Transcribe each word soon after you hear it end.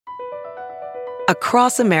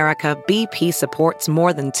Across America, BP supports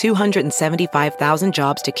more than 275,000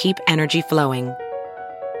 jobs to keep energy flowing.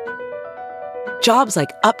 Jobs like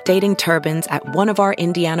updating turbines at one of our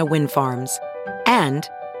Indiana wind farms and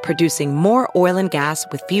producing more oil and gas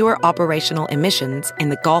with fewer operational emissions in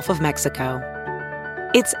the Gulf of Mexico.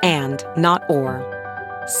 It's and, not or.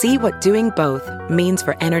 See what doing both means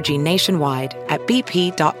for energy nationwide at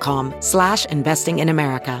bp.com/investing in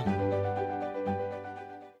America.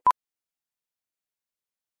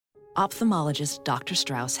 Ophthalmologist Dr.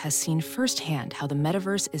 Strauss has seen firsthand how the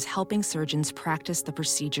metaverse is helping surgeons practice the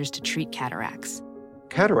procedures to treat cataracts.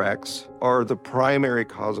 Cataracts are the primary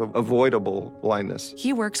cause of avoidable blindness.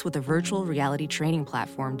 He works with a virtual reality training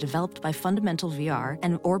platform developed by Fundamental VR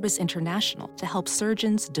and Orbis International to help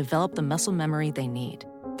surgeons develop the muscle memory they need.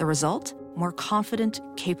 The result? More confident,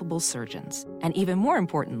 capable surgeons. And even more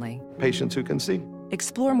importantly, Patients who can see.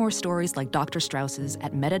 explore more stories like Dr. Strauss's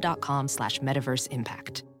at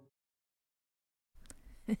meta.com/metaverseimpact.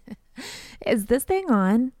 Is this thing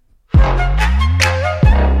on?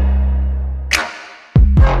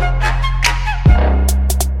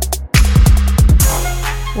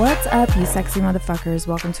 What's up, you sexy motherfuckers?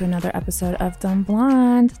 Welcome to another episode of Dumb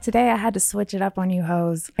Blonde. Today I had to switch it up on you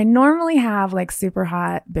hoes. I normally have like super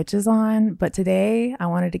hot bitches on, but today I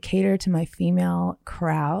wanted to cater to my female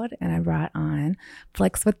crowd and I brought on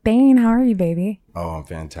Flex with Thane. How are you, baby? Oh, I'm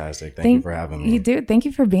fantastic. Thank you for having me. You do. Thank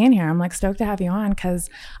you for being here. I'm like stoked to have you on because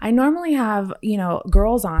I normally have,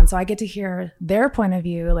 girls on. So I get to hear their point of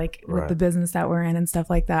view, like with the business that we're in and stuff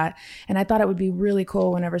like that. And I thought it would be really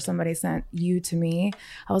cool whenever somebody sent you to me.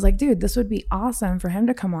 I was like, dude, this would be awesome for him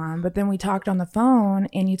to come on. But then we talked on the phone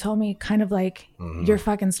and you told me kind of like your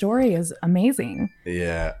fucking story is amazing.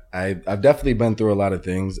 Yeah, I've definitely been through a lot of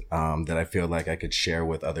things that I feel like I could share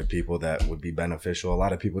with other people that would be beneficial. A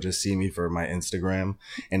lot of people just see me for my Instagram.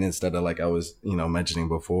 And instead of like I was, mentioning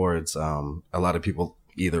before, it's a lot of people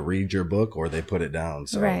either read your book or they put it down.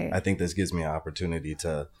 So I think this gives me an opportunity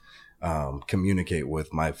to communicate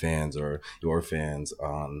with my fans or your fans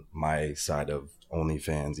on my side of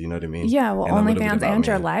OnlyFans. You know what I mean? Yeah, well, OnlyFans and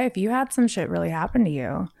your life. You had some shit really happen to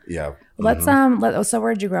you. Yeah. So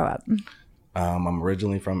where'd you grow up? I'm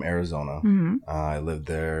originally from Arizona. I lived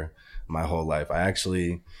there my whole life. I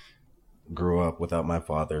actually grew up without my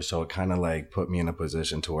father, so it kind of like put me in a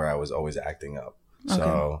position to where I was always acting up. Okay.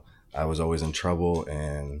 So I was always in trouble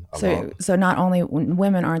and so not only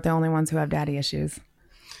women aren't the only ones who have daddy issues.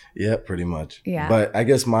 Yeah, pretty much. Yeah. But I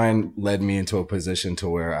guess mine led me into a position to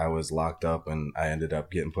where I was locked up and I ended up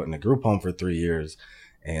getting put in a group home for 3 years.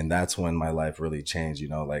 And that's when my life really changed,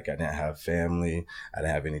 like I didn't have family. I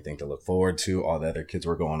didn't have anything to look forward to. All the other kids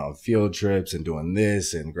were going on field trips and doing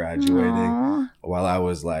this and graduating while I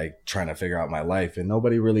was like trying to figure out my life. And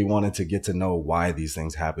nobody really wanted to get to know why these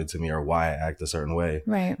things happened to me or why I act a certain way.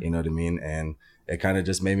 Right. You know what I mean? And it kind of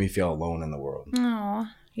just made me feel alone in the world. Oh,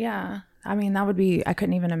 yeah. I mean, I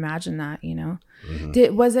couldn't even imagine that,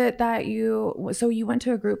 Was it that so you went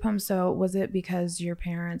to a group home. So was it because your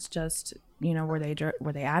parents just, were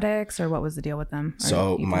they addicts or what was the deal with them? Or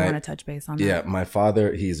so you want to touch base on that? Yeah, my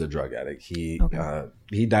father, he's a drug addict. He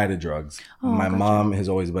died of drugs. My mom has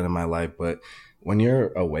always been in my life, but when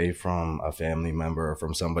you're away from a family member or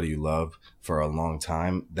from somebody you love for a long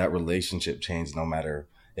time, that relationship changes no matter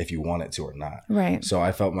if you want it to or not. Right. So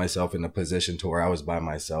I felt myself in a position to where I was by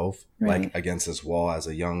myself, like against this wall as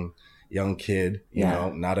a young kid,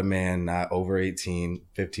 not a man, not over 18,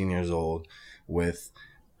 15 years old, with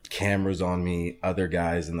cameras on me, other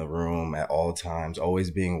guys in the room at all times,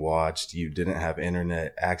 always being watched. You didn't have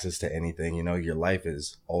internet access to anything, your life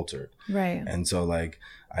is altered. Right. And so like,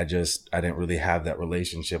 I didn't really have that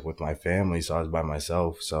relationship with my family. So I was by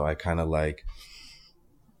myself. So I kind of like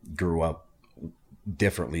grew up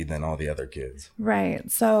differently than all the other kids. Right.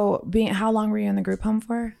 So how long were you in the group home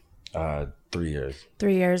for? 3 years.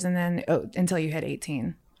 3 years. And then until you hit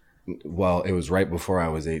 18. Well, it was right before I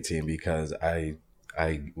was 18 because I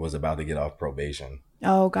was about to get off probation.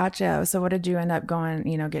 Oh, gotcha. So what did you end up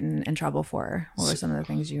getting in trouble for? What were some of the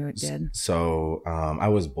things you did? So I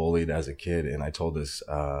was bullied as a kid, and I told this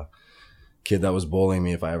kid that was bullying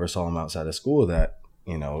me if I ever saw him outside of school that,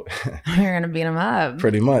 you're going to beat him up.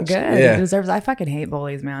 Pretty much. Good. Yeah. He deserves. I fucking hate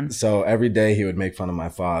bullies, man. So every day he would make fun of my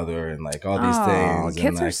father and like all these things.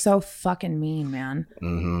 Kids and, are so fucking mean, man.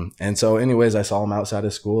 Mm-hmm. And so anyways, I saw him outside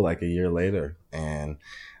of school like a year later, and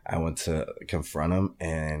I went to confront him,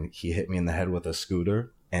 and he hit me in the head with a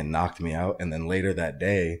scooter and knocked me out. And then later that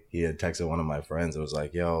day, he had texted one of my friends. It was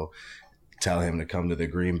like, yo, tell him to come to the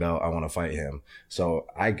green belt. I want to fight him. So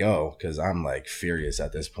I go because I'm like furious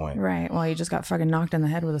at this point. Right. Well, you just got fucking knocked in the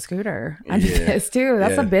head with a scooter. I'm pissed too.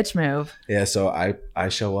 That's a bitch move. Yeah. So I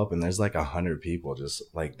show up and there's like 100 people just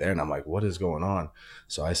like there. And I'm like, what is going on?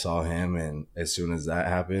 So I saw him. And as soon as that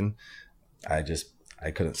happened, I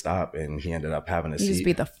couldn't stop, and he ended up having a seat. You just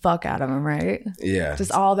beat the fuck out of him, right? Yeah.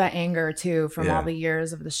 Just all that anger too from all the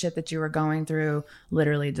years of the shit that you were going through.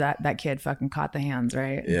 Literally, that kid fucking caught the hands,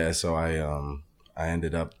 right? Yeah. So I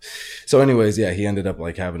ended up. So anyways, he ended up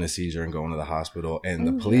like having a seizure and going to the hospital. And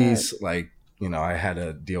the police, like, you know, I had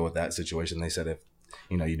to deal with that situation. They said if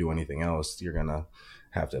you know you do anything else, you're gonna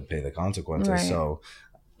have to pay the consequences. Right. So.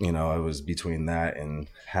 You know, I was between that and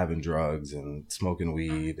having drugs and smoking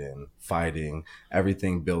weed and fighting,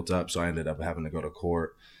 everything built up. So I ended up having to go to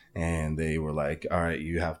court, and they were like, all right,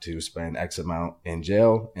 you have to spend X amount in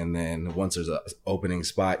jail. And then once there's an opening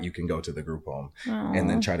spot, you can go to the group home and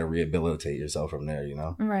then try to rehabilitate yourself from there, you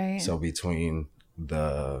know? Right. So between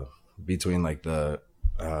like the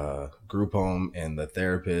group home and the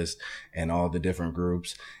therapist and all the different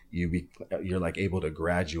groups, you're like able to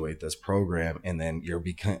graduate this program, and then you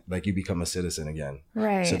become a citizen again.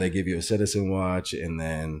 Right. So they give you a citizen watch, and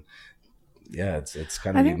then it's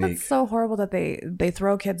kind of unique. I think that's so horrible that they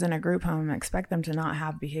throw kids in a group home and expect them to not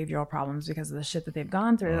have behavioral problems because of the shit that they've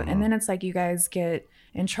gone through. And then it's like you guys get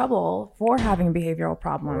in trouble for having behavioral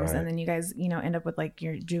problems. Right. And then you guys, you know, end up with like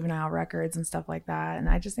your juvenile records and stuff like that. And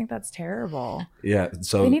I just think that's terrible. Yeah.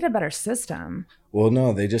 So they need a better system. Well,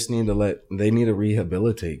 no, they just need to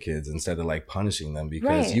rehabilitate kids instead of like punishing them,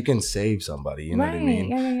 because you can save somebody. You know what I mean?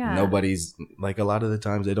 Yeah. Nobody's like, a lot of the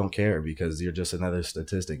times they don't care because you're just another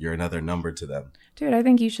statistic. You're another number to them. Dude, I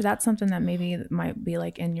think that's something that maybe might be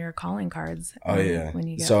like in your calling cards. When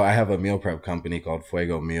you get... So I have a meal prep company called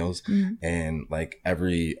Fuego Meals, and like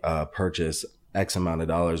every purchase, X amount of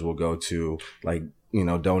dollars will go to like, you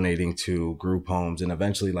know, donating to group homes. And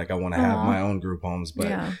eventually, like, I want to have my own group homes,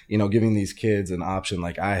 but, you know, giving these kids an option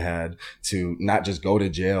like I had to not just go to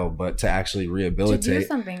jail, but to actually rehabilitate. To do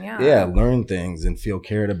something, learn things and feel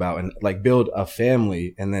cared about, and like build a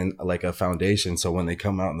family and then like a foundation. So when they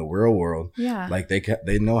come out in the real world, like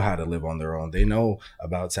they know how to live on their own. They know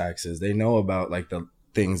about taxes. They know about like the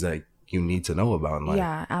things that you need to know about in life.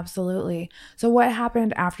 Yeah, absolutely. So what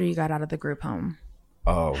happened after you got out of the group home?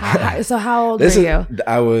 Oh, so how old were you?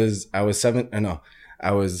 I was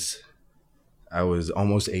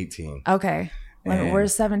almost 18. Okay.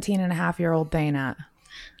 Where's 17-and-a-half-year-old Thane at?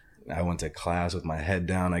 I went to class with my head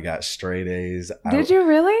down. I got straight A's. Did you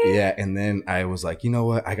really? Yeah. And then I was like, you know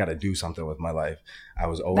what? I got to do something with my life.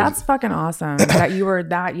 That's fucking awesome that you were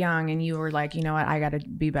that young and you were like, you know what? I got to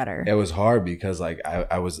be better. It was hard because like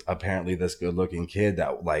I was apparently this good looking kid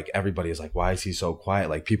that like everybody is like, why is he so quiet?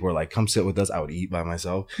 Like people were like, come sit with us. I would eat by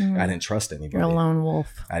myself. I didn't trust anybody. You're a lone wolf.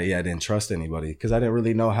 I didn't trust anybody because I didn't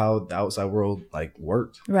really know how the outside world like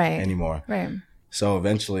worked anymore. Right. So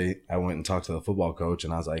eventually I went and talked to the football coach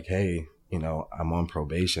and I was like, hey, you know, I'm on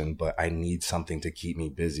probation, but I need something to keep me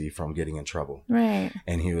busy from getting in trouble. Right.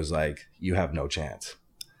 And he was like, you have no chance.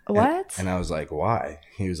 What? And I was like, why?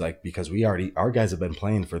 He was like, because our guys have been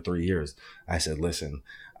playing for 3 years. I said, listen,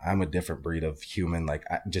 I'm a different breed of human. Like,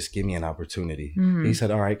 just give me an opportunity. He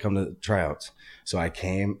said, all right, come to the tryouts. So I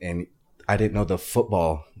came and I didn't know the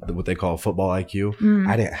football, what they call football IQ.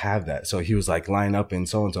 I didn't have that. So he was like, line up in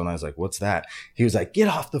so-and-so. And I was like, what's that? He was like, get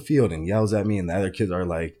off the field, and yells at me. And the other kids are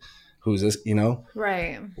like, who's this? You know?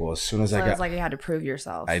 Right. Well, as soon as it was like you had to prove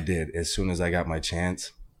yourself. I did. As soon as I got my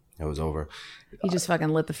chance, it was over. You just fucking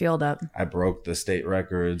lit the field up. I broke the state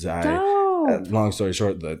records. Long story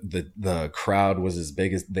short, the crowd was as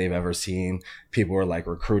big as they've ever seen. People were like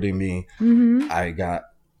recruiting me. I got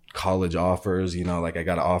college offers, you know, like I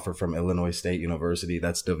got an offer from Illinois State University.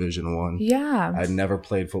 That's Division I. Yeah. I'd never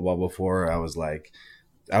played football before. I was like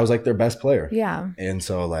their best player. Yeah. And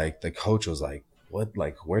so like the coach was like, what,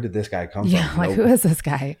 like, where did this guy come from? Yeah, like, who is this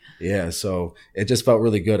guy? Yeah, so it just felt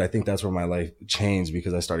really good. I think that's where my life changed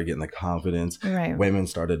because I started getting the confidence. Right. Women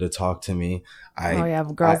started to talk to me.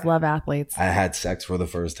 Girls love athletes. I had sex for the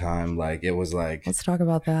first time. Like, it was like... Let's talk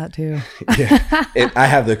about that, too. I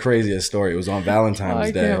have the craziest story. It was on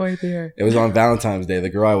Valentine's Day. I can't wait to hear. It was on Valentine's Day. The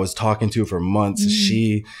girl I was talking to for months,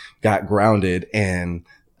 she got grounded, and...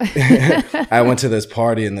 I went to this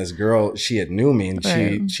party and this girl, she had knew me,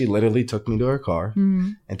 and she literally took me to her car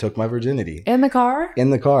and took my virginity. In the car? In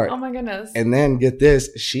the car. Oh my goodness. And then get this,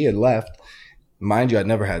 she had left. Mind you, I'd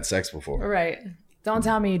never had sex before. Right. Don't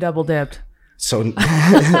tell me you double dipped. So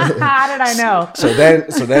how did I know? So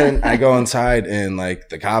then I go inside and like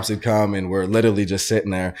the cops had come and we're literally just sitting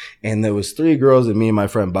there, and there was 3 girls and me and my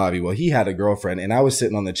friend Bobby. Well, he had a girlfriend and I was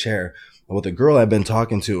sitting on the chair Well, the girl I've been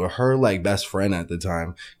talking to, her like best friend at the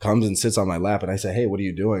time, comes and sits on my lap, and I say, "Hey, what are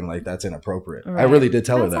you doing? Like, that's inappropriate." Right. I really did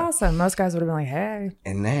tell her that. That's awesome. Most guys would have been like, "Hey."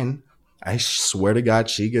 And then I swear to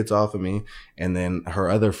God, she gets off of me, and then her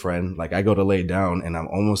other friend, like, I go to lay down, and I'm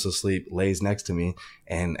almost asleep, lays next to me,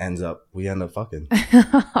 and we end up fucking.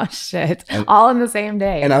 Oh shit! And, all in the same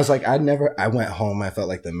day. And I was like, I went home. I felt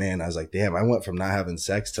like the man. I was like, damn, I went from not having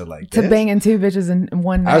sex to like to banging 2 bitches in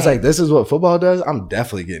one night. I was like, this is what football does. I'm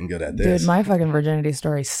definitely getting good at this. Dude, my fucking virginity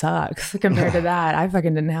story sucks compared to that. I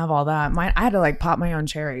fucking didn't have all that. I had to like pop my own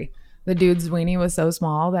cherry. The dude's weenie was so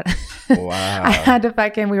small that wow. I had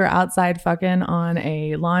to we were outside fucking on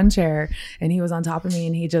a lawn chair, and he was on top of me,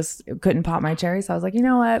 and he just couldn't pop my cherry. So I was like, you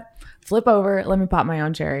know what? Flip over. Let me pop my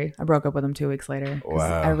own cherry. I broke up with him 2 weeks later.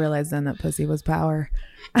 Wow. I realized then that pussy was power.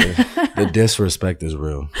 The disrespect is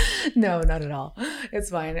real. No, not at all. It's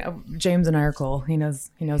fine. James and I are cool. He knows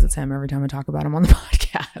it's him every time I talk about him on the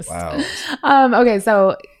podcast. Wow. Okay,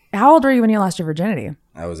 so how old were you when you lost your virginity?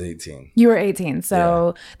 I was 18. You were 18.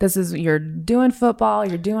 So this is, you're doing football,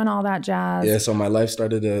 you're doing all that jazz. Yeah. So my life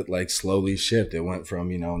started to like slowly shift. It went from,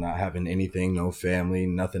 not having anything, no family,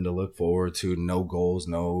 nothing to look forward to, no goals,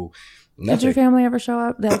 nothing. Did your family ever show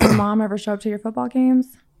up? Did your mom ever show up to your football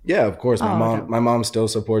games? Yeah, of course. My mom still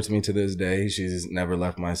supports me to this day. She's never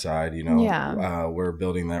left my side. We're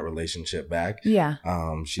building that relationship back. Yeah.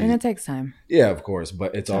 And it takes time. Yeah, of course.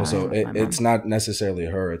 But it's also it's not necessarily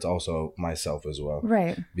her. It's also myself as well.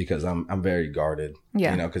 Right. Because I'm very guarded.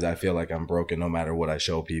 Yeah. Because I feel like I'm broken no matter what I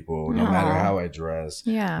show people, no matter how I dress.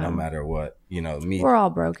 Yeah. No matter what, me. We're all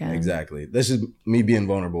broken. Exactly. This is me being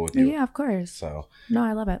vulnerable with you. Yeah, of course. So. No,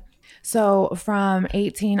 I love it. So from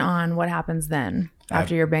 18 on, what happens then?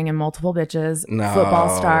 After you're banging multiple bitches,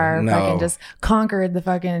 football star, fucking just conquered the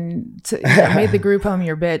fucking, made the group home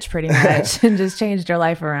your bitch pretty much and just changed your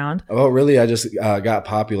life around. Well, really, I just got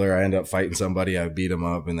popular. I ended up fighting somebody. I beat him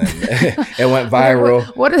up and then it went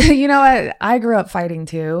viral. What? I grew up fighting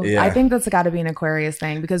too. Yeah. I think that's got to be an Aquarius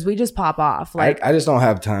thing because we just pop off. Like I just don't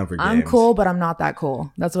have time for games. I'm cool, but I'm not that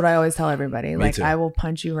cool. That's what I always tell everybody. Me too. I will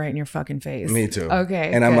punch you right in your fucking face. Me too.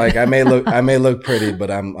 Okay. And good. I'm like, I may look pretty, but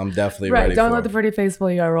I'm definitely ready. Don't let the pretty face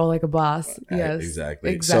fool you. Gotta roll like a boss. Yes,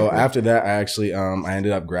 exactly. So after that, I actually I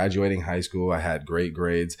ended up graduating high school. I had great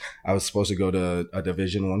grades. I was supposed to go to a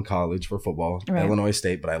Division I college for football, Illinois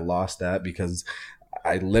State, but I lost that because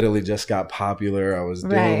I literally just got popular. I was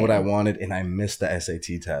doing what I wanted, and I missed the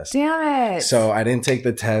SAT test. Damn it! So I didn't take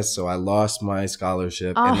the test, so I lost my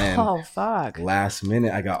scholarship. Oh, and then fuck! Last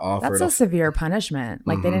minute, I got offered. That's a severe punishment.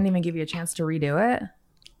 Like they didn't even give you a chance to redo it.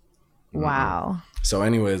 Wow. So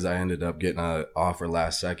anyways, I ended up getting an offer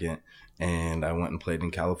last second, and I went and played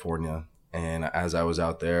in California. And as I was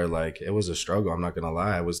out there, like, it was a struggle. I'm not going to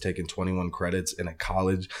lie. I was taking 21 credits in a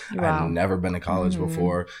college. Wow. I had never been to college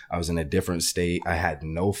before. I was in a different state. I had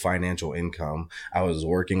no financial income. I was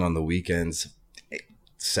working on the weekends,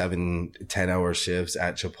 7-10 hour shifts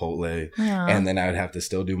at Chipotle. Yeah. And then I would have to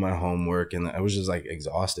still do my homework. And it was just like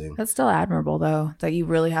exhausting. That's still admirable though, that you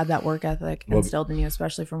really had that work ethic instilled in you,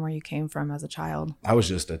 especially from where you came from as a child. I was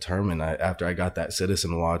just determined. After I got that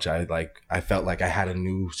Citizen watch, I felt like I had a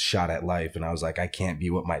new shot at life. And I was like, I can't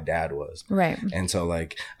be what my dad was. Right. And so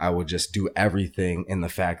like, I would just do everything in the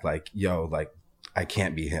fact like, I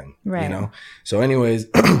can't be him, right. So anyways,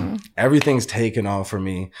 everything's taken off for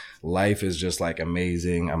me. Life is just like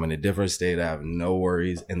amazing. I'm in a different state. I have no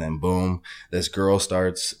worries. And then boom, this girl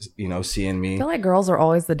starts, seeing me. I feel like girls are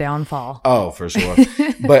always the downfall. Oh, for sure.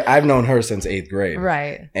 But I've known her since 8th grade.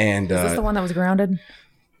 Right. And is this the one that was grounded?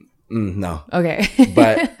 No. Okay.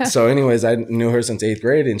 But so anyways, I knew her since 8th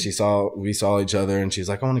grade and we saw each other and she's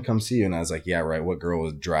like, I want to come see you. And I was like, yeah, right. What girl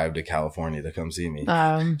would drive to California to come see me?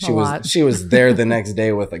 She was there the next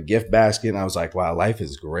day with a gift basket. And I was like, wow, life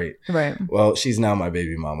is great. Right. Well, she's now my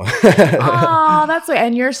baby mama. Oh, that's sweet.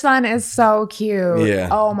 And your son is so cute. Yeah.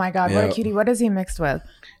 Oh my God. What a cutie. What is he mixed with?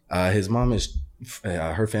 His mom is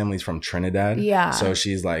her family's from Trinidad. Yeah. So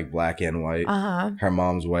she's like black and white. Her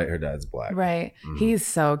mom's white, her dad's black. Right. He's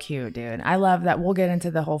so cute, dude. I love that. We'll get into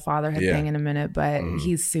the whole fatherhood thing in a minute, but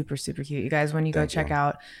he's super, super cute. You guys, when you go check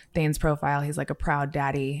out Thane's profile, he's like a proud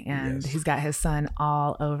daddy and he's got his son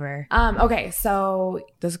all over. Okay. So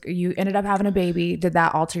you ended up having a baby. Did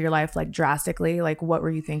that alter your life like drastically? Like what were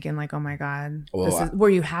you thinking? Like, oh my God, were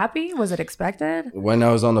you happy? Was it expected? When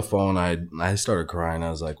I was on the phone, I started crying. I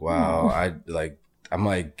was like, wow, I'm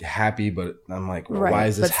like happy, but I'm like, why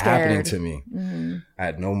is this happening to me? I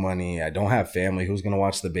had no money. I don't have family. Who's going to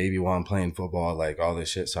watch the baby while I'm playing football? Like all this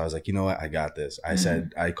shit. So I was like, you know what? I got this.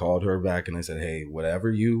 I called her back and I said, hey, whatever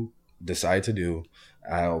you decide to do,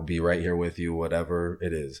 I'll be right here with you, whatever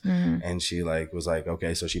it is. And she like was like,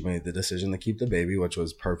 okay, so she made the decision to keep the baby, which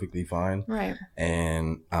was perfectly fine. Right.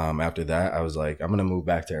 And after that, I was like, I'm gonna move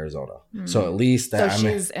back to Arizona. So at least that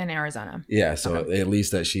she's in Arizona. Yeah. So at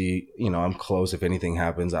least that she, I'm close. If anything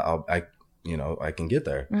happens, I can get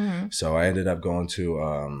there. So I ended up going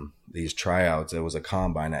to these tryouts. It was a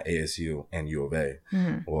combine at ASU and U of A.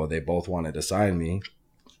 Well, they both wanted to sign me,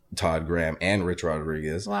 Todd Graham and Rich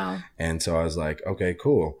Rodriguez. Wow. And so I was like, okay,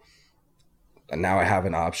 cool. And now I have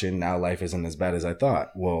an option. Now life isn't as bad as I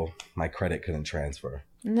thought. Well, my credit couldn't transfer.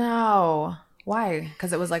 No. Why?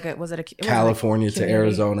 Because it was like California to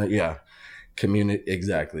Arizona. Yeah. Community.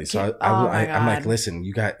 Exactly. So I'm like, listen,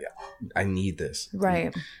 I need this.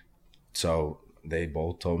 Right. So they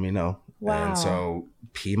both told me no. Wow. And so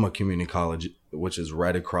Pima Community College, which is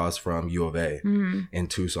right across from U of A in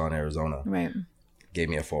Tucson, Arizona, right, gave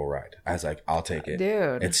me a full ride. I was like, I'll take it.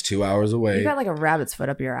 Dude. It's 2 hours away. You got like a rabbit's foot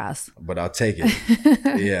up your ass. But I'll take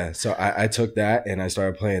it. Yeah. So I took that and I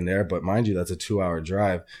started playing there. But mind you, that's a 2-hour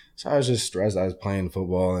drive. So I was just stressed. I was playing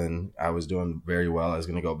football and I was doing very well. I was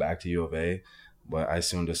going to go back to U of A. But I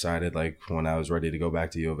soon decided, like, when I was ready to go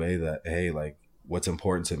back to U of A, that, hey, like, what's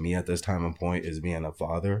important to me at this time and point is being a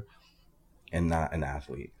father and not an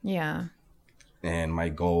athlete. Yeah. And my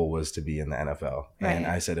goal was to be in the NFL. Right. And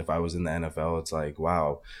I said, if I was in the NFL, it's like,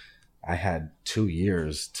 wow, I had 2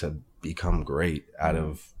 years to become great out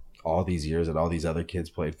of all these years that all these other kids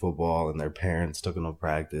played football and their parents took them to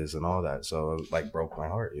practice and all that. So it like broke my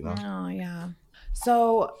heart, Oh, yeah.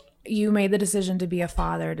 So you made the decision to be a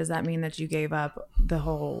father. Does that mean that you gave up the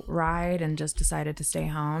whole ride and just decided to stay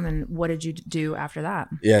home? And what did you do after that?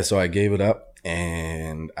 Yeah, so I gave it up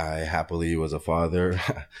and I happily was a father.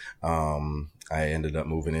 I ended up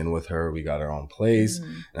moving in with her. We got our own place.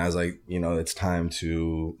 And I was like, it's time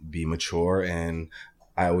to be mature. And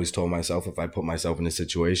I always told myself, if I put myself in a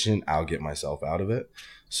situation, I'll get myself out of it.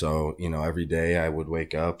 So, every day I would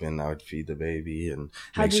wake up and I would feed the baby and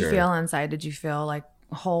How'd you feel inside? Did you feel like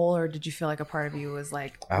whole, or did you feel like a part of you was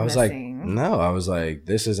like I was missing? Like, no, I was like,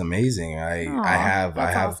 this is amazing. I have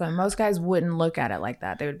awesome. Most guys wouldn't look at it like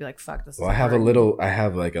that. They would be like, fuck this. Well, I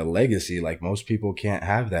have like a legacy. Like most people can't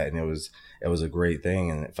have that. And it was a great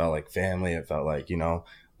thing. And it felt like family. It felt like,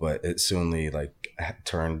 but it soonly like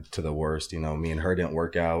turned to the worst. Me and her didn't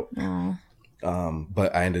work out.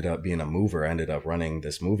 But I ended up being a mover. I ended up running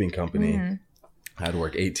this moving company. I had to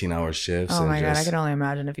work 18-hour shifts. Oh my God. I can only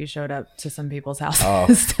imagine if you showed up to some people's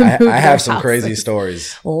houses. I have some crazy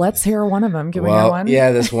stories. Let's hear one of them. Can we hear one?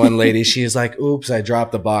 Yeah, this one lady, she's like, oops, I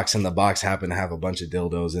dropped the box and the box happened to have a bunch of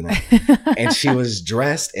dildos in it. And she was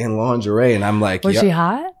dressed in lingerie. And I'm like, was she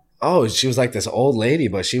hot? Oh, she was like this old lady,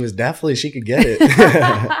 but she could get it.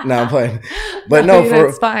 No, I'm playing. But no,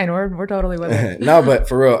 that's fine. We're totally with it. No, but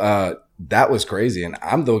for real, that was crazy. And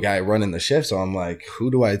I'm the guy running the shift. So I'm like,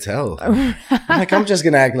 who do I tell? I'm like, I'm just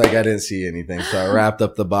going to act like I didn't see anything. So I wrapped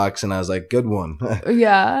up the box and I was like, good one.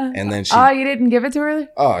 Yeah. And then you didn't give it to her?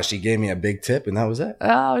 Oh, she gave me a big tip and that was it.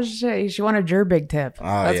 Oh, shit. She wanted your big tip. Oh,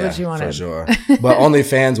 that's what she wanted. For sure. But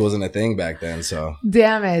OnlyFans wasn't a thing back then. So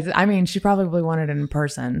damn it. I mean, she probably wanted it in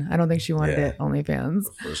person. I don't think she wanted it OnlyFans.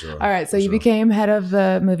 For sure. All right. So you became head of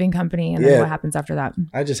the moving company. And then what happens after that?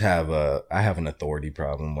 I just have an authority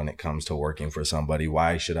problem when it comes to working for somebody.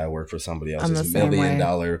 Why should I work for somebody else's $1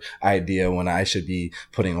 million idea when I should be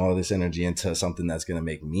putting all this energy into something that's going to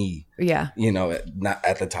make me, not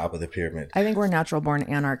at the top of the pyramid. I think we're natural born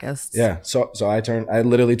anarchists. Yeah. So I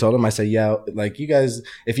literally told him, I said, yeah, like you guys,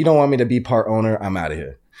 if you don't want me to be part owner, I'm out of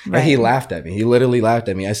here. Right. And he laughed at me. He literally laughed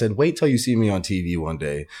at me. I said, wait till you see me on TV one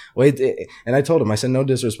day. And I told him, I said, no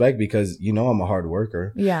disrespect because I'm a hard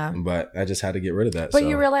worker. Yeah. But I just had to get rid of that. But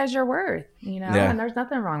you realize your worth, and there's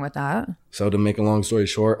nothing wrong with that. So to make a long story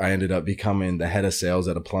short, I ended up becoming the head of sales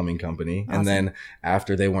at a plumbing company. Awesome. And then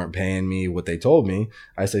after they weren't paying me what they told me,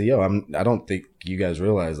 I said, I don't think you guys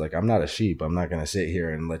realize, like, I'm not a sheep. I'm not going to sit here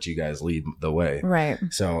and let you guys lead the way. Right.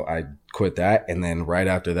 So I quit that. And then right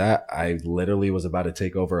after that, I literally was about to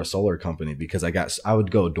take over a solar company because I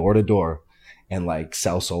would go door to door and like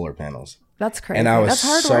sell solar panels. That's crazy. And that's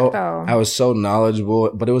hard work though. I was so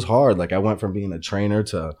knowledgeable, but it was hard. Like I went from being a trainer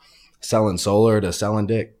to selling solar to selling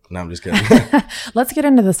dick. No, I'm just kidding. Let's get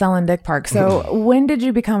into the selling dick part. So when did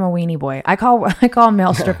you become a weenie boy? I call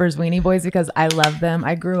male strippers weenie boys because I love them.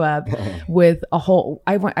 I grew up with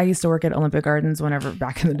I used to work at Olympic Gardens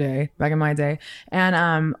back in my day.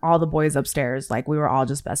 And all the boys upstairs, like we were all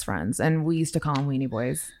just best friends. And we used to call them weenie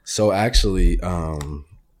boys. So actually,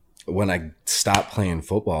 when I stopped playing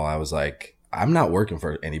football, I was like, I'm not working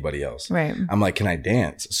for anybody else. Right. I'm like, can I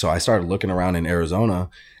dance? So I started looking around in Arizona.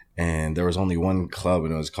 And there was only one club,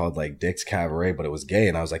 and it was called like Dick's Cabaret, but it was gay.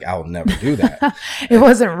 And I was like, I'll never do that. It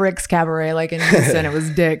wasn't Rick's Cabaret like in Houston. It was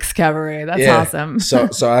Dick's Cabaret. That's awesome. So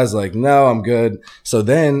I was like, no, I'm good. So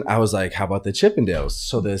then I was like, how about the Chippendales?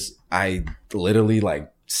 So I literally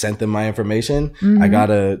like sent them my information. I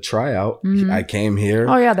got a tryout. I came here.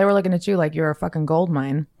 Oh yeah, they were looking at you like you're a fucking gold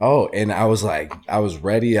mine. Oh, and I was like, I was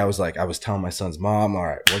ready. I was telling my son's mom, all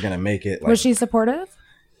right, we're gonna make it. Like, was she supportive?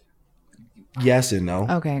 Yes and no.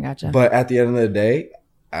 Okay, gotcha. But at the end of the day,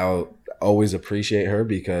 I'll always appreciate her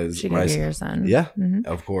because she could be your son. Yeah,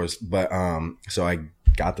 of course. But so I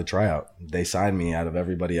got the tryout. They signed me out of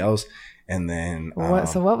everybody else, and then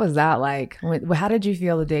so what was that like? How did you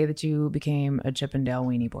feel the day that you became a Chippendale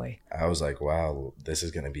weenie boy? I was like, wow, this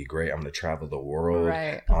is gonna be great. I'm gonna travel the world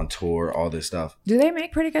on tour, all this stuff. Do they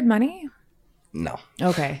make pretty good money? No.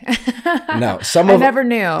 Okay. No. I never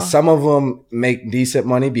knew. Some of them make decent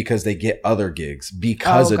money because they get other gigs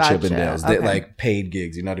because of Chippendales. They like paid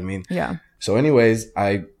gigs. You know what I mean? Yeah. So anyways,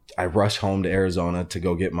 I rushed home to Arizona to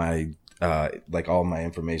go get my like all my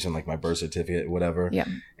information, like my birth certificate, whatever. Yeah.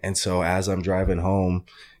 And so as I'm driving home,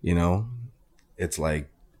 you know, it's like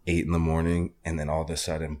 8 a.m, and then all of a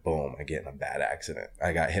sudden, boom, I get in a bad accident.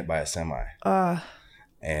 I got hit by a semi.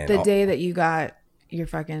 And the day that you got your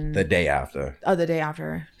fucking... The day after. Oh, the day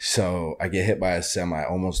after. So I get hit by a semi,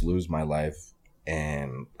 almost lose my life.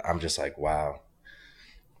 And I'm just like, wow.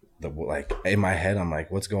 Like in my head, I'm like,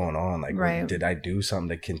 what's going on? Like, did I do something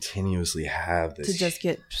to continuously have this? To just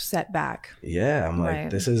get set back. Yeah. I'm like,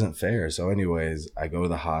 this isn't fair. So anyways, I go to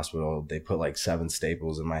the hospital. They put like 7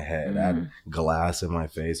 staples in my head. I had glass in my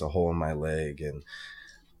face, a hole in my leg. And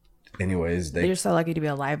anyways, you're so lucky to be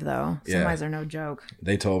alive though. Semis are no joke.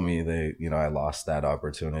 They told me I lost that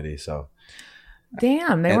opportunity. So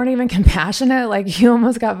damn, they weren't even compassionate. Like you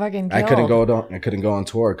almost got fucking killed. I couldn't go on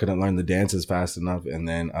tour. I couldn't learn the dances fast enough. And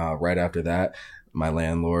then right after that, my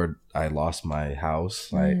landlord, I lost my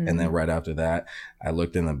house. And then right after that, I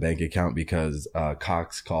looked in the bank account because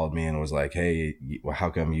Cox called me and was like, hey, how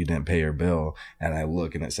come you didn't pay your bill? And I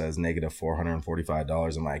look and it says negative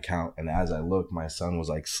 $445 in my account. And as I look, my son was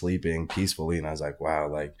like sleeping peacefully. And I was like, wow,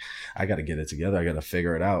 like I got to get it together. I got to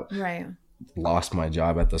figure it out. Right. Lost my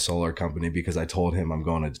job at the solar company because I told him I'm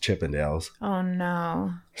going to Chippendales. Oh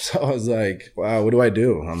no. So I was like, wow, what do I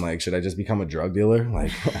do? I'm like, should I just become a drug dealer?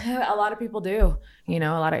 Like a lot of people do. A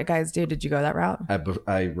lot of guys do. Did you go that route?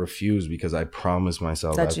 I refused because I promised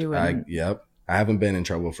myself that you wouldn't. Yep. I haven't been in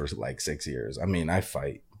trouble for like 6 years. I mean, I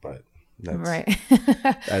fight, but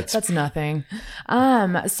that's nothing.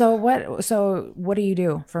 So what do you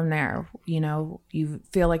do from there? You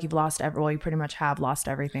feel like you've lost you pretty much have lost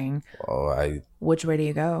everything. Which way do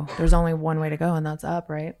you go? There's only one way to go, and that's up,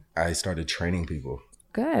 right? I started training people.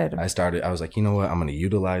 Good. I was like, you know what? I'm going to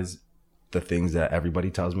utilize the things that everybody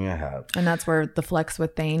tells me I have. And that's where the flex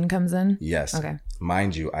with Thane comes in? Yes. Okay.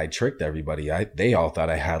 Mind you, I tricked everybody. They all thought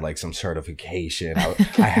I had like some certification.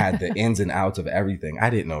 I had the ins and outs of everything. I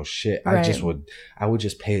didn't know shit. Right. I would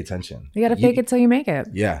just pay attention. You got to fake it till you make it.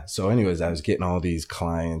 Yeah. So anyways, I was getting all these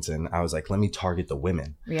clients and I was like, let me target the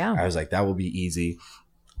women. Yeah. I was like, that will be easy.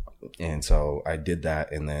 And so I did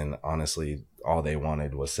that. And then honestly, all they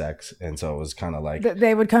wanted was sex. And so it was kind of like...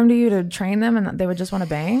 They would come to you to train them and they would just want to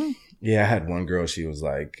bang? Yeah, I had one girl, she was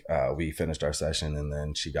like, we finished our session and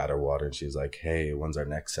then she got her water and she was like, hey, when's our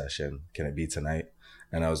next session? Can it be tonight?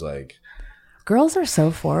 And I was like... Girls are so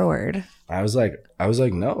forward. I was like,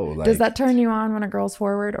 no. Like, does that turn you on when a girl's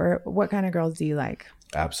forward, or what kind of girls do you like?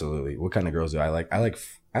 Absolutely. What kind of girls do I like? I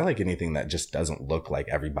like anything that just doesn't look like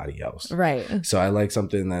everybody else. Right. So I like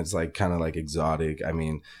something that's like kind of like exotic. I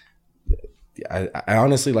mean... I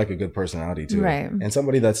honestly like a good personality too. Right. And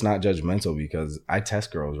somebody that's not judgmental because I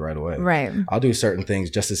test girls right away. Right. I'll do certain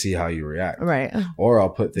things just to see how you react. Right. Or I'll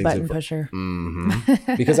put things button pusher.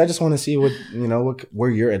 Because I just want to see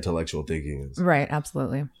where your intellectual thinking is. Right.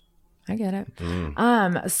 Absolutely. I get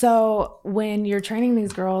it. So when you're training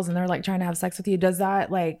these girls and they're like trying to have sex with you, does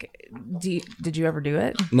that like, did you ever do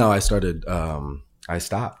it? No, I started, I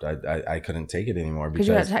stopped. I couldn't take it anymore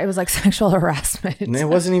because it was like sexual harassment. And it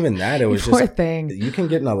wasn't even that. It was Poor just thing. You can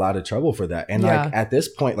get in a lot of trouble for that. And like at this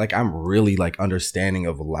point, like I'm really like understanding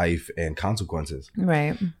of life and consequences.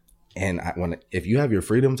 Right. And if you have your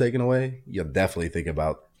freedom taken away, you'll definitely think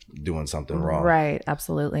about doing something wrong. Right.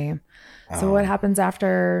 Absolutely. So what happens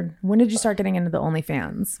after? When did you start getting into the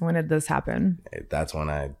OnlyFans? When did this happen? That's when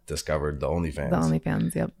I discovered the OnlyFans. The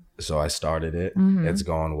OnlyFans. Yep. So I started it. Mm-hmm. It's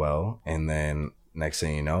going well, and then next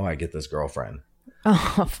thing you know, I get this girlfriend.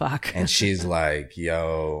 Oh, fuck. And she's like,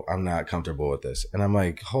 yo, I'm not comfortable with this. And I'm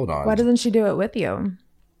like, hold on. Why doesn't she do it with you?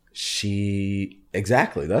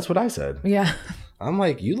 Exactly. That's what I said. Yeah. I'm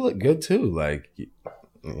like, you look good too. Like, you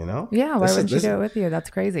know? Yeah. Why wouldn't she do it with you? That's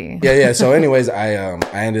crazy. Yeah. So anyways, I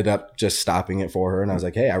ended up just stopping it for her. And I was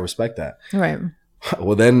like, hey, I respect that. Right.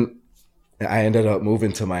 Well, then I ended up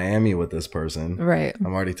moving to Miami with this person. Right.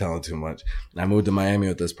 I'm already telling too much. I moved to Miami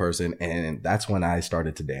with this person, and that's when I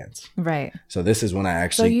started to dance. Right. So this is when I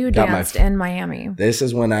actually So you danced in Miami. This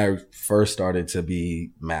is when I first started to be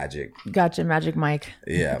Magic. Gotcha, Magic Mike.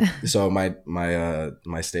 Yeah. So my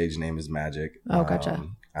stage name is Magic. Oh, gotcha.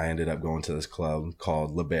 I ended up going to this club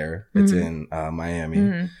called Le Bear. It's in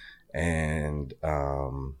Miami, and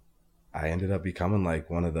I ended up becoming like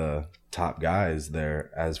one of the top guys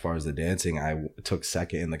there as far as the dancing. I took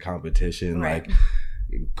second in the competition. Right.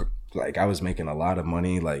 Like I was making a lot of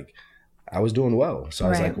money. Like I was doing well. So I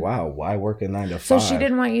was like, wow, why work a 9 to 5? So she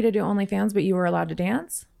didn't want you to do OnlyFans, but you were allowed to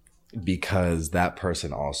dance? Because that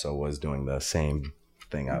person also was doing the same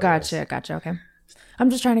thing I was. Gotcha. Okay. I'm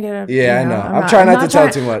just trying to get a... Yeah, I know. I'm trying not to tell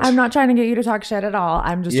too much. I'm not trying to get you to talk shit at all.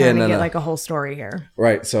 I'm just trying to get like a whole story here.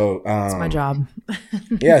 Right. So... That's my job.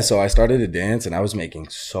 Yeah. So I started to dance and I was making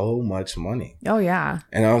so much money. Oh, yeah.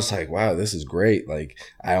 And I was like, wow, this is great. Like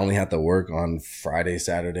I only had to work on Friday,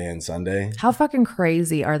 Saturday, and Sunday. How fucking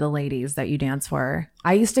crazy are the ladies that you dance for?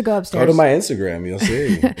 I used to go upstairs. Go to my Instagram. You'll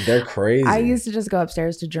see. They're crazy. I used to just go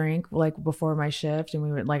upstairs to drink like before my shift. And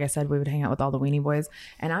we would, like I said, we would hang out with all the weenie boys.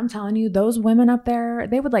 And I'm telling you, those women up there,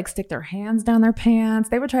 they would like stick their hands down their pants.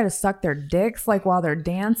 They would try to suck their dicks like while they're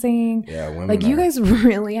dancing. Yeah, women like you guys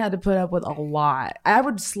really had to put up with a lot. I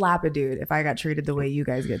would slap a dude if I got treated the way you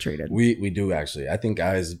guys get treated. We do actually. I think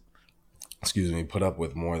guys, put up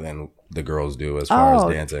with more than the girls do as far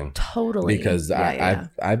as dancing. Totally. Because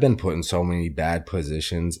I've been put in so many bad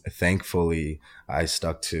positions. Thankfully, I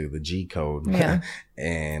stuck to the G code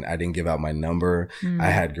and I didn't give out my number. I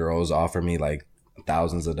had girls offer me like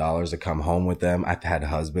thousands of dollars to come home with them. I've had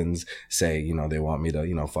husbands say, they want me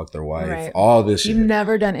to, fuck their wife. Right. All this shit. You've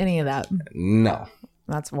never done any of that? No.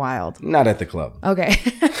 That's wild. Not at the club. Okay.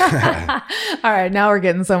 All right. Now we're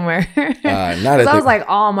getting somewhere. I was like,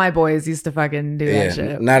 all my boys used to fucking do that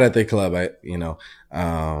shit. Not at the club.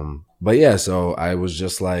 But yeah, so I was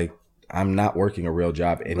just like, I'm not working a real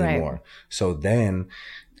job anymore. Right. So then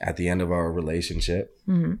at the end of our relationship,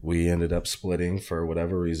 we ended up splitting for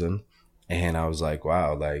whatever reason. And I was like,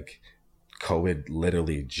 wow, like COVID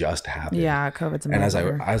literally just happened. Yeah, COVID's amazing.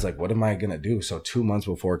 And I was like, what am I going to do? So 2 months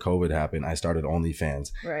before COVID happened, I started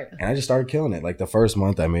OnlyFans. Right. And I just started killing it. Like the first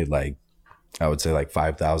month I made like, I would say like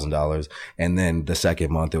 $5,000. And then the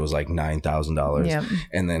second month it was like $9,000. Yep.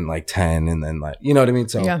 And then like 10. And then like, you know what I mean?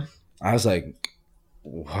 So I was like,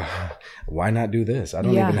 why not do this? I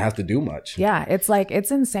don't even have to do much. Yeah, it's like, it's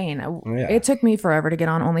insane. It took me forever to get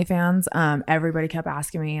on OnlyFans. Everybody kept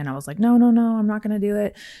asking me and I was like, no, I'm not gonna do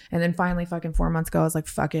it. And then finally fucking 4 months ago I was like,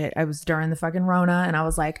 fuck it. I was during the fucking Rona and I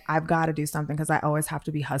was like, I've got to do something because I always have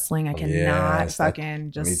to be hustling. I cannot fucking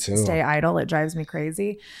just stay idle. It drives me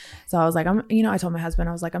crazy. So I was like, I told my husband,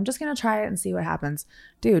 I was like, I'm just gonna try it and see what happens.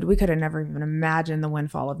 Dude, we could have never even imagined the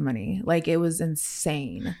windfall of money. Like it was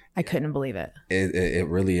insane. I couldn't believe it. It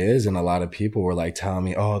really is. And a lot of people were like telling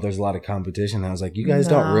me, oh, there's a lot of competition. And I was like, you guys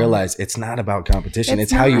don't realize it's not about competition.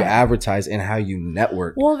 It's how you advertise and how you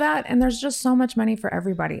network. Well, and there's just so much money for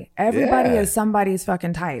everybody. Everybody is somebody's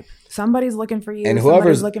fucking type. Somebody's looking for you. And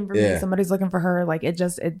somebody's looking for me. Somebody's looking for her. Like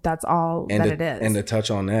that's all it is. And to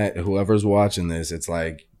touch on that, whoever's watching this, it's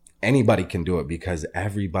like anybody can do it because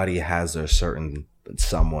everybody has their certain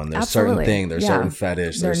someone, there's certain thing, there's certain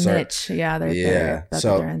fetish, there's niche.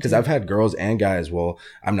 So because I've had girls and guys, well,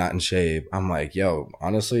 I'm not in shape. I'm like, yo,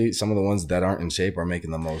 honestly, some of the ones that aren't in shape are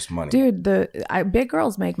making the most money. Dude, big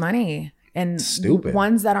girls make money. And stupid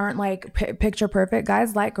ones that aren't like picture perfect,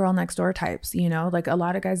 guys like girl next door types, like a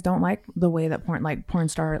lot of guys don't like the way that porn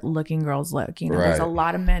star looking girls look, there's a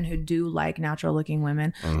lot of men who do like natural looking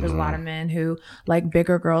women. There's a lot of men who like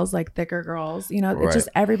bigger girls, like thicker girls, it's just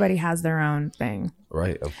everybody has their own thing.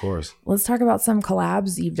 Right, of course. Let's talk about some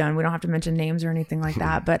collabs you've done. We don't have to mention names or anything like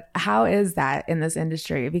that, but how is that in this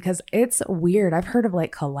industry? Because it's weird. I've heard of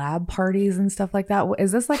like collab parties and stuff like that.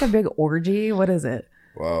 Is this like a big orgy? What is it?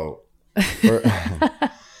 Wow.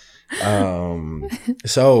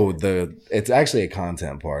 So it's actually a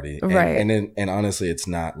content party, right? And honestly, it's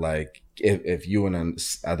not like if you and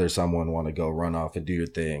someone want to go run off and do your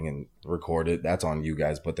thing and record it, that's on you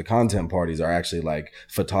guys. But the content parties are actually like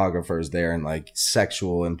photographers there and like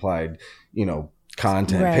sexual implied,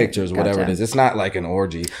 content, pictures, whatever it is. It's not like an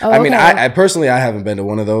orgy. I mean, I personally, I haven't been to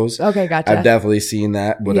one of those. Okay, gotcha. I've definitely seen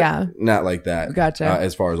that, but not like that. Gotcha.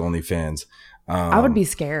 As far as OnlyFans. I would be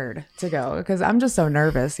scared to go because I'm just so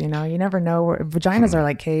nervous. You know, you never know where vaginas are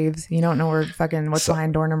like caves. You don't know where what's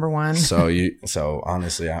behind door number 1. So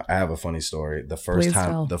honestly, I have a funny story. The first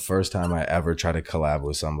time I ever tried to collab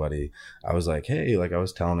with somebody, I was like, hey, like I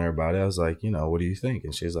was telling her about it. I was like, you know, what do you think?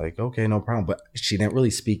 And she's like, okay, no problem. But she didn't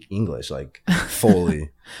really speak English like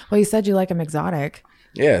fully. Well, you said you like them exotic.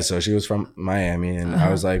 Yeah, so she was from Miami, and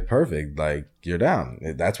I was like, perfect, like, you're down.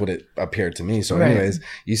 That's what it appeared to me. So anyways,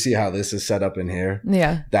 you see how this is set up in here?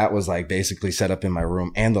 Yeah. That was like basically set up in my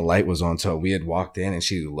room, and the light was on. So we had walked in, and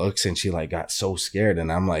she looks, and she like got so scared,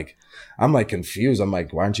 and I'm like confused. I'm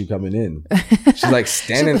like, why aren't you coming in? She's like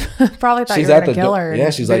standing. Probably thought you were gonna kill her. Yeah,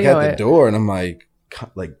 she's like at the door, and I'm like,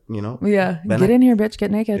 you know. Yeah, get in here, bitch,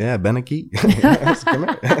 get naked. Yeah, Benaki. Come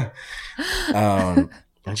here.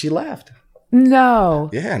 And she laughed. No.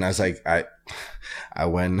 Yeah, and I was like, I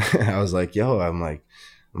went. I was like, yo, I'm like,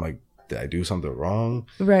 did I do something wrong?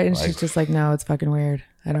 Right, and like, she's just like, no, it's fucking weird.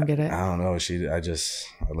 I don't get it. I don't know.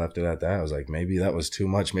 I left it at that. I was like, maybe that was too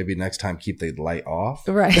much. Maybe next time keep the light off.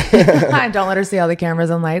 Right. Don't let her see all the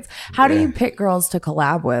cameras and lights. How do you pick girls to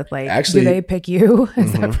collab with? Like, actually, do they pick you?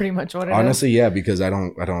 Is that pretty much what it is? Honestly, yeah, because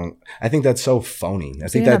I think that's so phony. I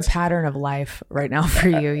think that's a pattern of life right now for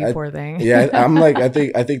you, you poor thing. Yeah, I'm like, I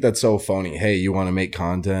think that's so phony. Hey, you want to make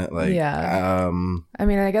content? Like, yeah. I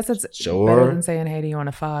mean, I guess it's better than saying, hey, do you want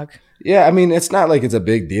to fuck? Yeah, I mean, it's not like it's a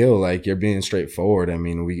big deal. Like, you're being straightforward. I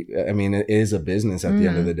mean, it is a business at the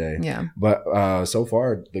end of the day. Yeah. But so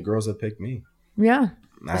far, the girls have picked me. Yeah.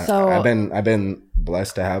 I've been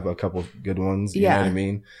blessed to have a couple good ones. You know what I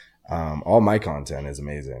mean? All my content is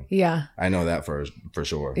amazing. Yeah. I know that for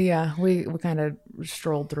sure. Yeah. We kind of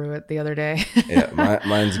strolled through it the other day. Yeah.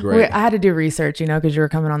 Mine's great. I had to do research, you know, because you were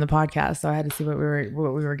coming on the podcast. So I had to see what we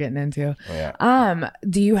were getting into. Oh, yeah.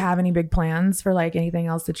 Do you have any big plans for like anything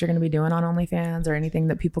else that you're going to be doing on OnlyFans or anything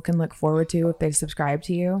that people can look forward to if they subscribe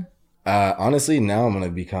to you? Honestly, now I'm going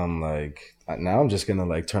to become like, now I'm just going to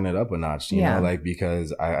like turn it up a notch, you know, like,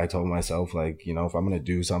 because I told myself like, you know, if I'm going to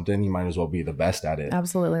do something, you might as well be the best at it.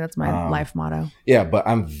 Absolutely. That's my life motto. Yeah. But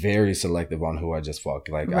I'm very selective on who I just fuck.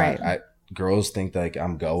 Like, right. Girls think like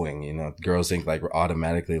I'm going, you know, girls think like we're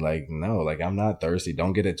automatically like, no, like I'm not thirsty.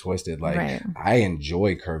 Don't get it twisted. Like I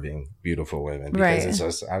enjoy curving beautiful women because it's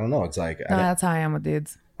just, I don't know. It's like, no, that's how I am with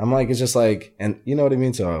dudes. I'm like, it's just like, and you know what I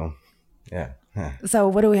mean? So yeah. So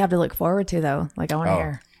what do we have to look forward to though? Like I want to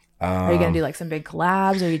hear. Are you going to do like some big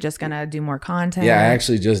collabs or are you just going to do more content? Yeah, I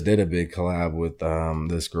actually just did a big collab with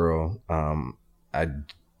this girl. I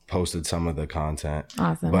posted some of the content.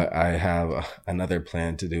 Awesome. But I have another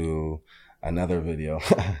plan to do another video.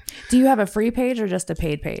 Do you have a free page or just a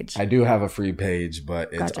paid page? I do have a free page, but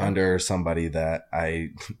it's under somebody that I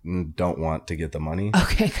don't want to get the money.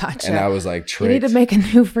 Okay, gotcha. And I was like, tricked. You need to make a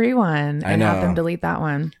new free one and have them delete that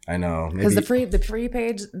one. I know. Because the free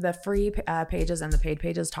pages and the paid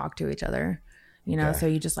pages talk to each other. You know, so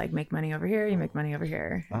you just like make money over here, you make money over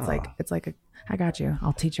here. It's like I got you.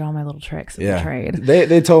 I'll teach you all my little tricks of the trade.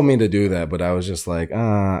 They told me to do that, but I was just like,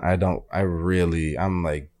 I really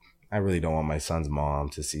don't want my son's mom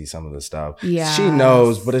to see some of the stuff. Yeah, she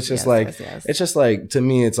knows, but it's just it's just like, to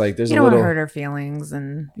me, it's like there's you don't want to hurt her feelings,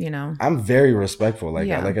 and you know, I'm very respectful. Like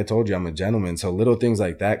I told you, I'm a gentleman, so little things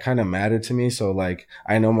like that kind of matter to me. So like,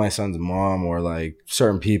 I know my son's mom or like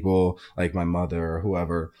certain people, like my mother or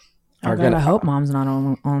whoever. I hope mom's not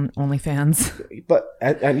on OnlyFans. But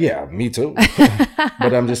yeah, me too.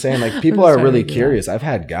 But I'm just saying, like, people are really curious. I've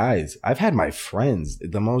had my friends,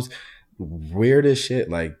 the most weirdest shit,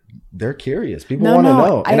 like they're curious. People want to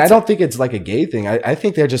know. And I don't think it's like a gay thing. I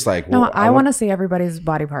think they're just like, well, no, I want to see everybody's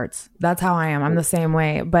body parts. That's how I am. I'm the same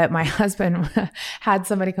way. But my husband had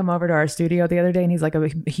somebody come over to our studio the other day, and he's like a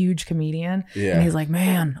huge comedian. Yeah. And he's like,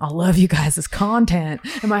 man, I love you guys' content.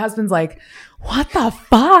 And my husband's like, what the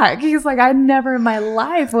fuck? He's like, I never in my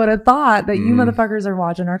life would have thought that you motherfuckers are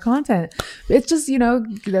watching our content. It's just, you know,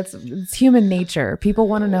 it's human nature. People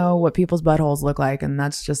want to know what people's buttholes look like, and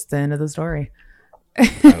that's just the end of the story.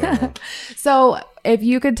 So if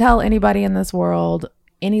you could tell anybody in this world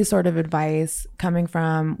any sort of advice coming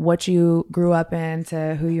from what you grew up in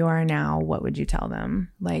to who you are now, what would you tell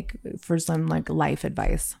them? Like, for some like life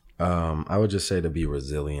advice? I would just say to be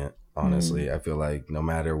resilient. Honestly, I feel like no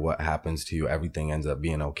matter what happens to you, everything ends up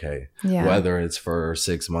being okay. Yeah. Whether it's for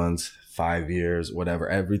 6 months, 5 years, whatever,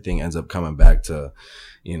 everything ends up coming back to,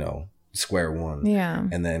 you know, square one. Yeah.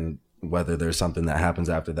 And then whether there's something that happens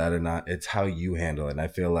after that or not, it's how you handle it. And I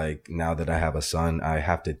feel like now that I have a son, I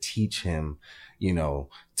have to teach him, you know,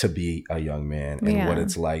 to be a young man and what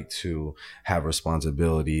it's like to have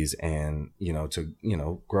responsibilities and, you know, to, you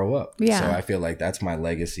know, grow up. So I feel like that's my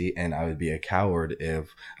legacy, and I would be a coward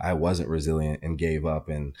if I wasn't resilient and gave up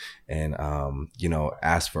and you know,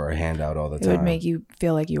 asked for a handout all the time. It would make you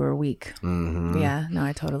feel like you were weak. Yeah, no,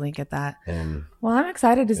 I totally get that. Well, I'm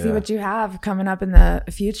excited to see what you have coming up in the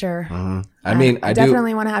future. I mean, I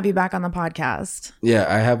definitely want to have you back on the podcast.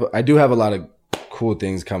 Yeah, I do have a lot of cool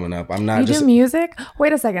things coming up. I'm not. You do music?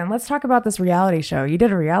 Wait a second. Let's talk about this reality show. You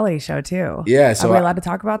did a reality show too. Yeah. So are we allowed to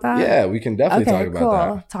talk about that? Yeah, we can definitely talk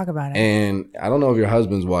about that. Talk about it. And I don't know if your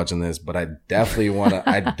husband's watching this, but I definitely want to.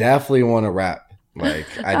 I definitely want to rap. Like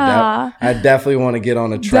I definitely want to get on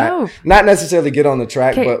the track. Dope. Not necessarily get on the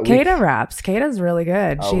track, but Kata raps. Kata's really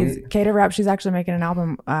good. Kata raps. She's actually making an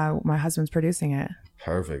album. My husband's producing it.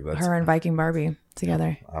 Perfect. That's her and Viking Barbie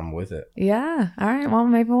together. I'm with it. Yeah. All right. Well,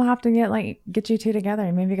 maybe we'll have to get you two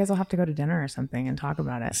together. Maybe you guys will have to go to dinner or something and talk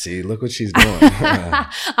about it. See, look what she's doing.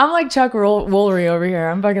 I'm like Chuck Woolery over here.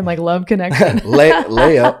 I'm fucking like Love Connection.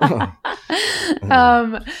 Layup.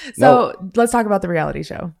 So let's talk about the reality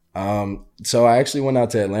show. So I actually went out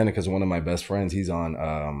to Atlanta because one of my best friends, he's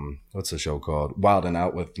on what's the show called? Wild 'N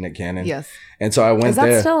Out with Nick Cannon. Yes. And so I went there.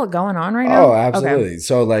 Is that still going on right now? Oh, absolutely. Okay.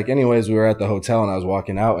 So like anyways, we were at the hotel and I was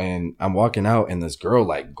walking out and this girl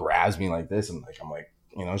like grabs me like this and like I'm like,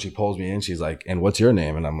 you know, she pulls me in, she's like, "And what's your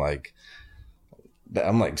name?" And I'm like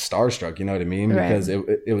starstruck, you know what I mean? Because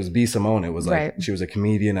it was B. Simone. It was like she was a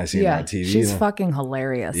comedian. I seen her on TV. She's fucking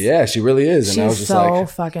hilarious. Yeah, she really is. And I was just so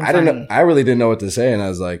fucking I funny. didn't know, I really didn't know what to say. And I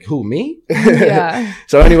was like, "Who, me?" Yeah.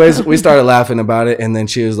 So anyways, we started laughing about it. And then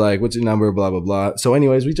she was like, "What's your number?" Blah, blah, blah. So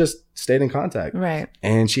anyways, we just stayed in contact. Right.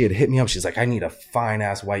 And she had hit me up. She's like, "I need a fine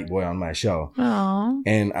ass white boy on my show." Aww.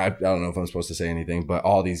 And I don't know if I'm supposed to say anything, but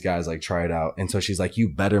all these guys like try it out. And so she's like, "You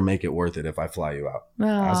better make it worth it if I fly you out." Aww.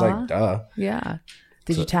 I was like, "Duh." Yeah.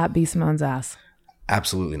 Did you tap B. Simone's ass?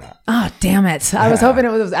 Absolutely not. Oh, damn it. I was hoping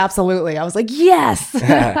it was absolutely. I was like, yes.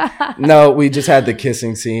 No, we just had the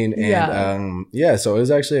kissing scene. And so it was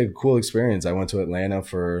actually a cool experience. I went to Atlanta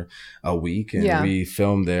for a week and we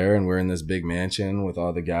filmed there and we're in this big mansion with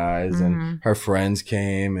all the guys and her friends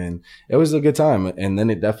came and it was a good time. And then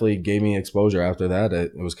it definitely gave me exposure after that.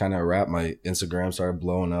 It was kind of a wrap. My Instagram started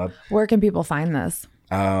blowing up. Where can people find this?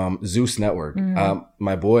 Zeus Network.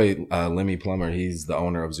 My boy, Lemmy Plummer, he's the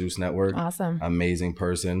owner of Zeus Network. Awesome. Amazing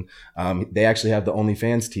person. They actually have the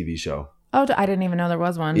OnlyFans TV show. Oh, I didn't even know there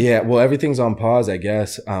was one. Yeah. Well, everything's on pause, I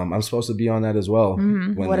guess. I'm supposed to be on that as well.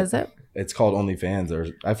 What is it? It's called OnlyFans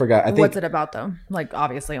or I forgot. I think what's it about though? Like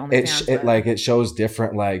obviously OnlyFans. It shows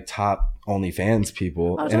different like top OnlyFans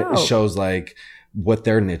people and dope. It shows like what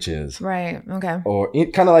their niche is. Right. Okay. Or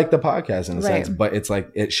kind of like the podcast in a sense, but it's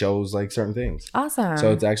like it shows like certain things. Awesome.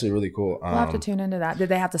 So it's actually really cool. We'll have to tune into that. Did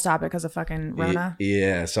they have to stop it because of fucking Rona?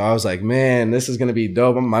 Yeah. So I was like, man, this is going to be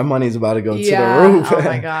dope. My money's about to go to the roof. Oh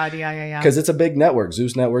my God. Yeah. Because it's a big network.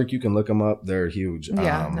 Zeus Network, you can look them up. They're huge.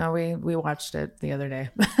 Yeah. No, we watched it the other day.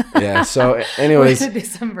 Yeah. So anyways. We had to do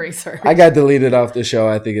some research. I got deleted off the show.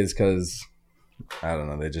 I think it's because I don't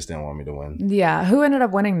know. They just didn't want me to win. Yeah. Who ended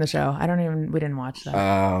up winning the show? We didn't watch that.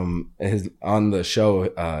 On the show,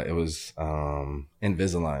 it was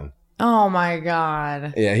Invisalign. Oh my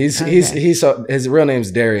God. Yeah, he's so his real name's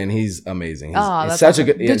Darian. He's amazing. That's such awesome.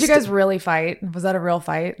 A good. Did you guys really fight? Was that a real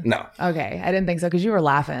fight? No. Okay, I didn't think so because you were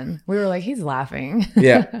laughing. We were like, he's laughing.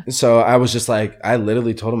 Yeah. So I was just like, I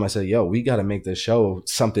literally told him, I said, "Yo, we got to make this show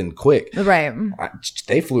something quick." Right.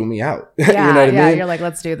 They flew me out. Yeah. You know what I mean? You're like,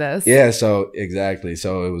 let's do this. Yeah. So exactly.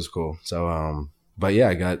 So it was cool. So but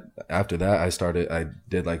yeah, after that, I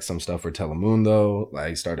did like some stuff for Telemundo.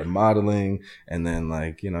 I started modeling and then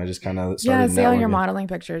like, you know, I just kind of started. Yeah, see all your modeling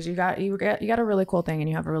pictures. You got a really cool thing and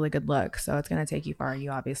you have a really good look. So it's going to take you far.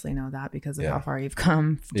 You obviously know that because of how far you've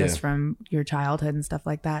come just from your childhood and stuff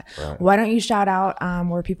like that. Right. Why don't you shout out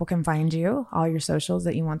where people can find you, all your socials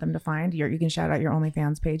that you want them to find. You can shout out your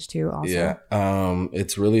OnlyFans page too also. Yeah.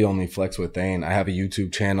 It's really only Flex with Thane. I have a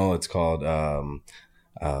YouTube channel. It's called,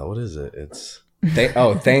 what is it? It's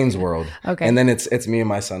Thane's World. Okay. And then it's me and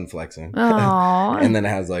my son flexing. And then it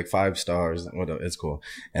has like 5 stars. It's cool.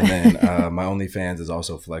 And then my OnlyFans is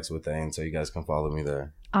also Flex with Thane, so you guys can follow me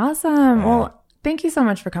there. Awesome. Well, thank you so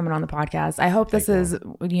much for coming on the podcast. I hope this is,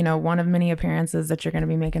 one of many appearances that you're going to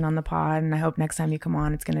be making on the pod. And I hope next time you come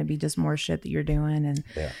on, it's going to be just more shit that you're doing. And,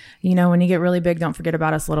 when you get really big, don't forget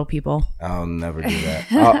about us little people. I'll never do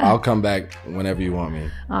that. I'll come back whenever you want me.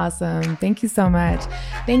 Awesome. Thank you so much.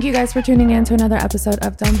 Thank you guys for tuning in to another episode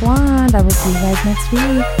of Dumb Blonde. I will see you guys next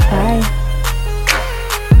week. Bye.